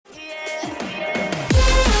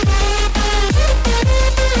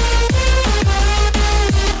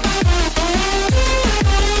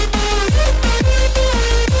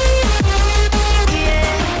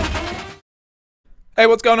Hey,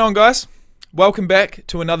 what's going on, guys? Welcome back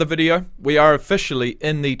to another video. We are officially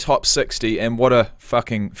in the top 60, and what a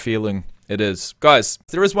fucking feeling it is. Guys,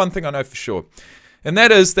 there is one thing I know for sure, and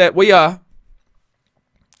that is that we are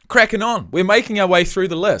cracking on. We're making our way through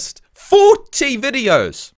the list. 40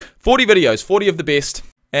 videos. 40 videos, 40 of the best.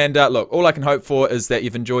 And look, all I can hope for is that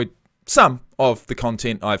you've enjoyed some of the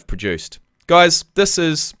content I've produced. Guys, this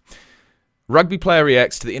is Rugby Player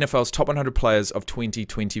Reacts to the NFL's top 100 players of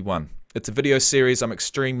 2021. It's a video series I'm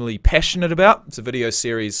extremely passionate about. It's a video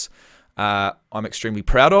series I'm extremely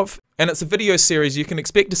proud of. And it's a video series you can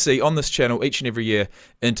expect to see on this channel each and every year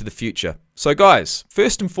into the future. So guys,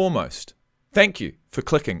 first and foremost, thank you for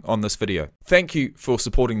clicking on this video. Thank you for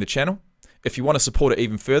supporting the channel. If you want to support it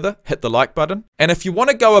even further, hit the like button. And if you want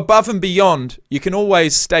to go above and beyond, you can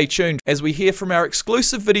always stay tuned as we hear from our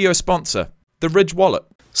exclusive video sponsor, the Ridge Wallet.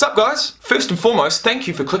 Sup guys? First and foremost, thank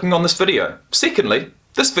you for clicking on this video. Secondly,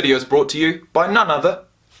 this video is brought to you by none other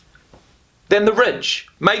than The Ridge,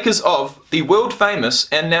 makers of the world famous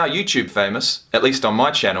and now YouTube famous, at least on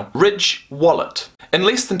my channel, Ridge Wallet. In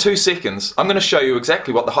less than 2 seconds, I'm going to show you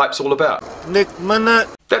exactly what the hype's all about.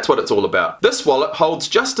 That's what it's all about. This wallet holds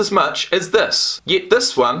just as much as this, yet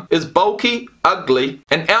this one is bulky, ugly,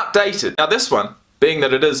 and outdated. Now this one, being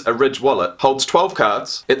that it is a Ridge wallet, holds 12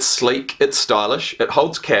 cards, it's sleek, it's stylish, it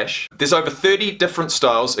holds cash. There's over 30 different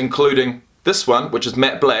styles, including this one, which is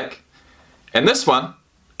matte black, and this one,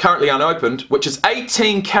 currently unopened, which is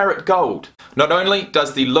 18 karat gold. Not only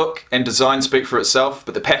does the look and design speak for itself,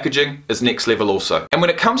 but the packaging is next level also. And when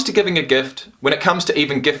it comes to giving a gift, when it comes to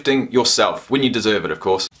even gifting yourself, when you deserve it of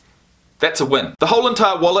course, that's a win. The whole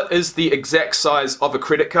entire wallet is the exact size of a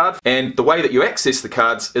credit card, and the way that you access the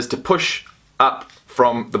cards is to push up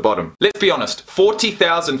from the bottom. Let's be honest,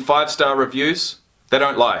 40,000 5-star reviews, they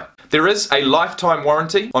don't lie. There is a lifetime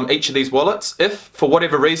warranty on each of these wallets. If, for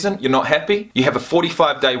whatever reason, you're not happy, you have a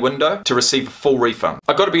 45-day window to receive a full refund.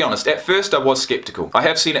 I've got to be honest, at first I was skeptical. I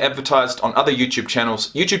have seen it advertised on other YouTube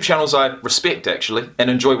channels I respect actually, and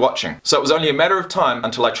enjoy watching. So it was only a matter of time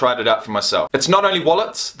until I tried it out for myself. It's not only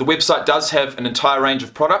wallets, the website does have an entire range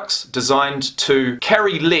of products designed to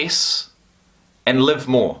carry less and live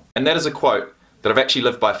more. And that is a quote that I've actually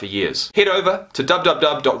lived by for years. Head over to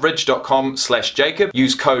www.ridge.com/Jacob,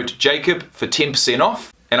 use code JACOB for 10%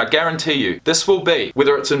 off, and I guarantee you, this will be,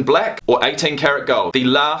 whether it's in black or 18 karat gold, the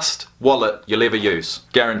last wallet you'll ever use.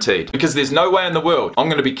 Guaranteed. Because there's no way in the world I'm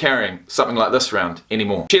going to be carrying something like this around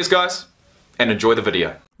anymore. Cheers guys, and enjoy the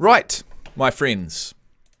video. Right, my friends,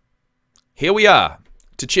 here we are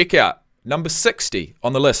to check out number 60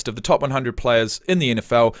 on the list of the top 100 players in the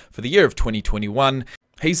NFL for the year of 2021.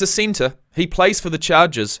 He's a centre. He plays for the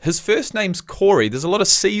Chargers. His first name's Corey. There's a lot of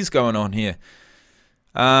C's going on here.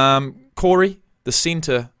 Corey, the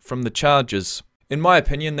centre from the Chargers. In my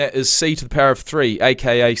opinion, that is C to the power of 3,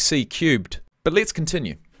 aka C cubed. But let's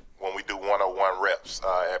continue. When we do 101 reps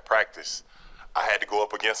at practice, I had to go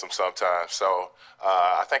up against him sometimes. So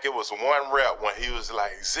I think it was one rep when he was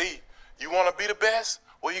like, Z, you want to be the best?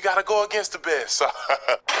 Well, you got to go against the best. So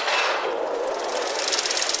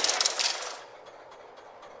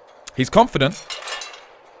he's confident.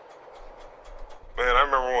 Man, I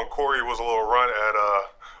remember when Corey was a little runt at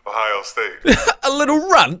Ohio State. A little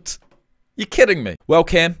runt? You're kidding me. Well,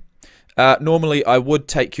 Cam, normally I would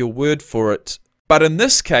take your word for it, but in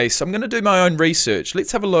this case, I'm going to do my own research.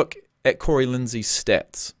 Let's have a look at Corey Linsley's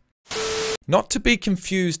stats. Not to be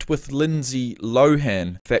confused with Lindsay Lohan.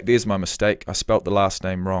 In fact, there's my mistake. I spelt the last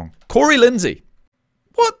name wrong. Corey Linsley.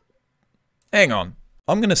 What? Hang on.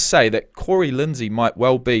 I'm going to say that Corey Linsley might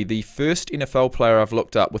well be the first NFL player I've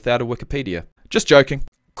looked up without a Wikipedia. Just joking.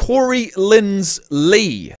 Corey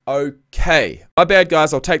Linsley. Okay. My bad,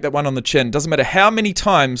 guys. I'll take that one on the chin. Doesn't matter how many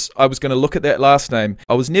times I was going to look at that last name.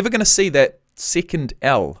 I was never going to see that second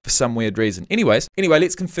L for some weird reason. Anyway,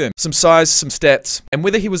 let's confirm. Some size, some stats, and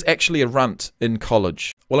whether he was actually a runt in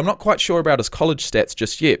college. Well, I'm not quite sure about his college stats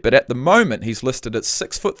just yet, but at the moment he's listed at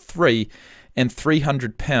 6'3" and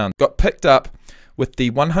 300 pounds. Got picked up with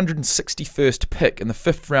the 161st pick in the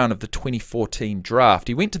 5th round of the 2014 draft.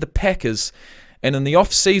 He went to the Packers, and in the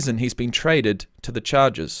off-season he's been traded to the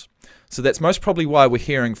Chargers. So that's most probably why we're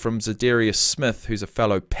hearing from Zadarius Smith, who's a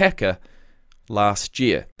fellow Packer, last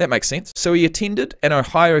year. That makes sense. So he attended an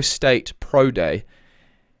Ohio State Pro Day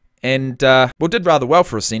and, did rather well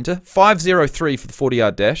for a centre. 5.03 for the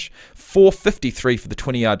 40-yard dash, 4.53 for the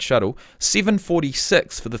 20-yard shuttle,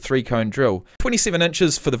 7.46 for the 3-cone drill, 27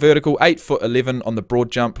 inches for the vertical, 8'11" on the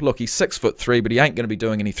broad jump. Look, he's 6'3", but he ain't going to be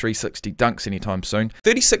doing any 360 dunks anytime soon.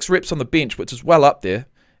 36 reps on the bench, which is well up there,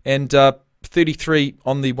 and 33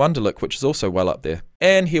 on the Wonderlic, which is also well up there.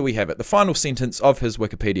 And here we have it, the final sentence of his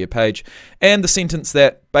Wikipedia page, and the sentence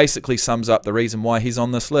that basically sums up the reason why he's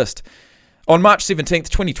on this list. On March 17th,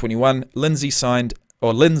 2021, Linsley signed a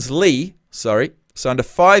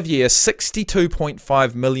 5-year,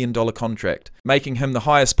 $62.5 million contract, making him the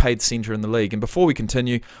highest paid centre in the league. And before we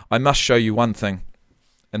continue, I must show you one thing,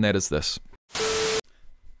 and that is this.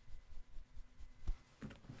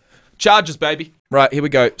 Chargers, baby. Right, here we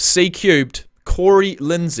go. C-cubed, Corey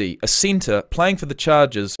Linsley, a centre playing for the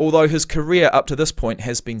Chargers, although his career up to this point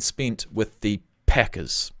has been spent with the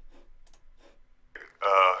Packers.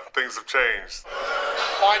 Things have changed.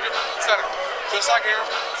 Find it, center, just like here.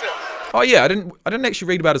 That's it. Oh yeah, I didn't actually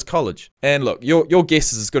read about his college. And look, your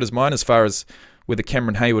guess is as good as mine as far as whether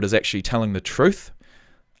Cameron Hayward is actually telling the truth.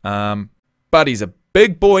 But he's a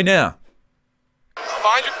big boy now.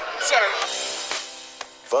 Find your center.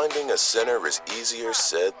 Finding a center is easier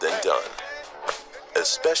said than done,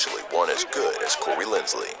 especially one as good as Corey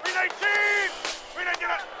Linsley.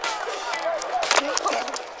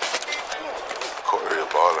 Corey a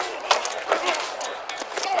baller.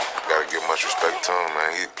 Gotta give much respect to him,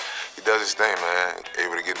 man. He does his thing, man.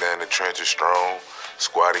 Able to get down in the trenches strong,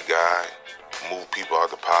 squatty guy, move people out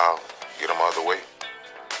the pile, get them out of the way.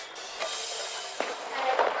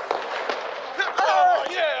 Oh,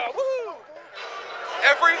 yeah, woo!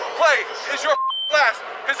 Every play is your last,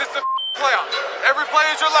 because it's the playoffs. Every play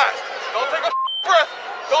is your last. Don't take a breath.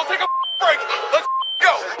 Don't take a break. Let's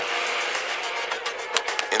go.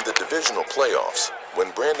 In the divisional playoffs, when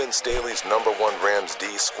Brandon Staley's #1 Rams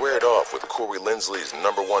D squared off with Corey Linsley's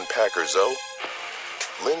 #1 Packers O,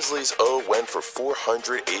 Linsley's O went for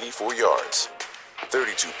 484 yards,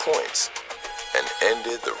 32 points, and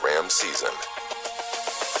ended the Rams season.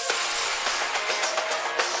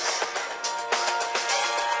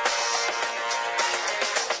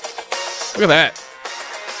 Look at that.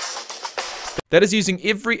 That is using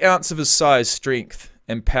every ounce of his size, strength,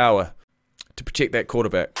 and power to protect that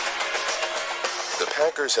quarterback. The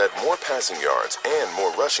Packers had more passing yards and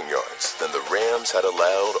more rushing yards than the Rams had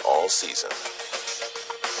allowed all season.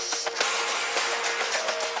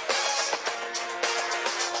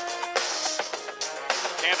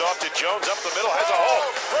 Hand off to Jones up the middle, has a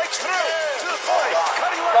hole, breaks through to the 40,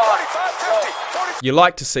 cutting right 45, 50, 40. You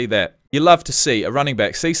like to see that. You love to see a running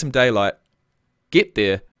back see some daylight, get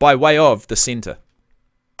there by way of the centre.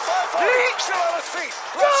 Still on his feet,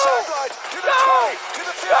 left sideline, to the 20, to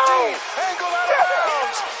the 15, angled out of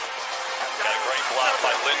bounds. Got a great block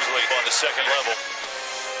by Linsley on the second level.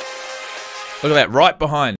 Look at that, right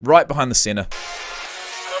behind the centre.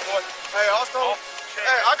 Hey, Austin.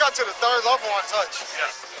 Hey, I got to the third level on touch.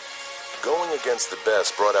 Yeah. Going against the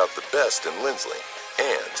best brought out the best in Linsley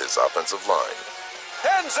and his offensive line.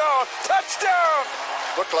 End zone, touchdown.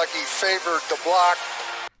 Looked like he favored the block.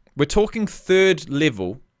 We're talking third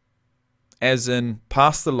level, as in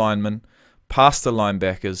past the linemen, past the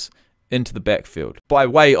linebackers, into the backfield, by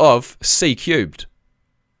way of C-cubed.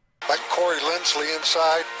 Like Corey Linsley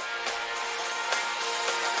inside.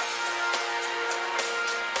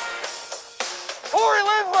 Corey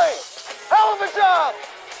Linsley! Hell of a job!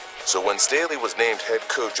 So when Staley was named head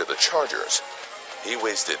coach of the Chargers, he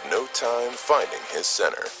wasted no time finding his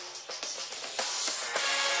center.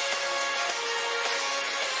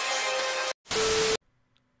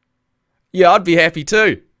 Yeah, I'd be happy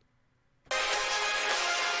too.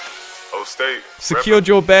 O-State. Secured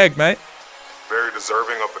your bag, mate. Very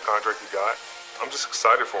deserving of the contract he got. I'm just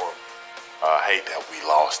excited for him. I hate that we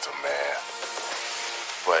lost him, man.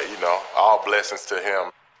 But, you know, all blessings to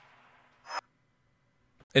him.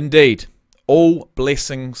 Indeed, all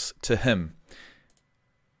blessings to him.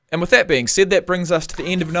 And with that being said, that brings us to the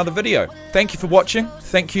end of another video. Thank you for watching.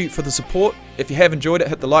 Thank you for the support. If you have enjoyed it,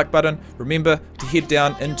 hit the like button. Remember to head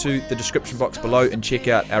down into the description box below and check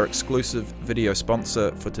out our exclusive video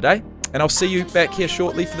sponsor for today. And I'll see you back here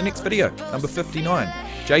shortly for the next video, number 59.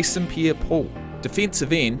 Jason Pierre-Paul,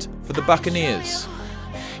 defensive end for the Buccaneers,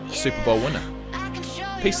 Super Bowl winner.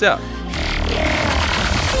 Peace out.